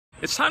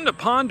It's time to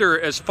ponder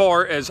as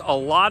far as a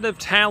lot of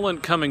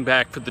talent coming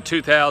back for the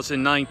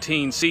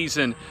 2019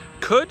 season.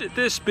 Could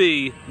this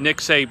be Nick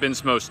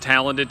Saban's most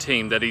talented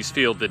team that he's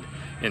fielded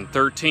in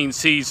 13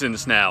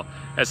 seasons now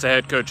as the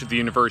head coach of the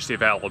University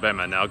of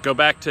Alabama? Now, go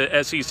back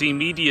to SEC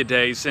Media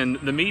Days, and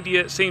the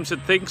media seems to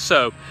think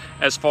so,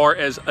 as far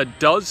as a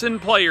dozen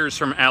players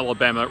from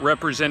Alabama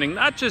representing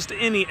not just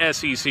any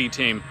SEC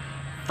team,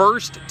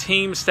 first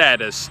team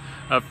status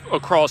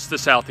across the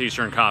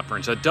Southeastern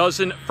Conference. A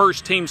dozen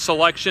first team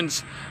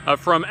selections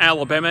from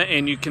Alabama,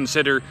 and you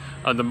consider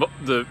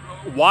the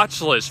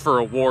watch list for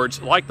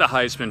awards like the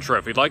Heisman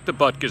Trophy, like the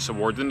Butkus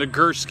Award, the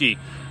Nagurski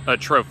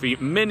Trophy,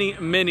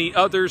 many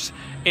others.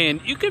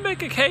 And you can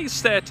make a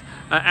case that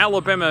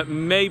Alabama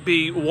may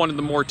be one of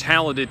the more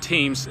talented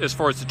teams as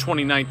far as the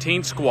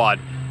 2019 squad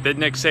that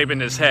Nick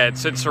Saban has had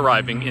since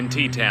arriving in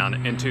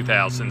T-Town in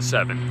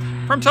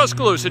 2007. From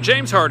Tuscaloosa,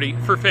 James Hardy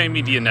for Fan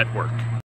Media Network.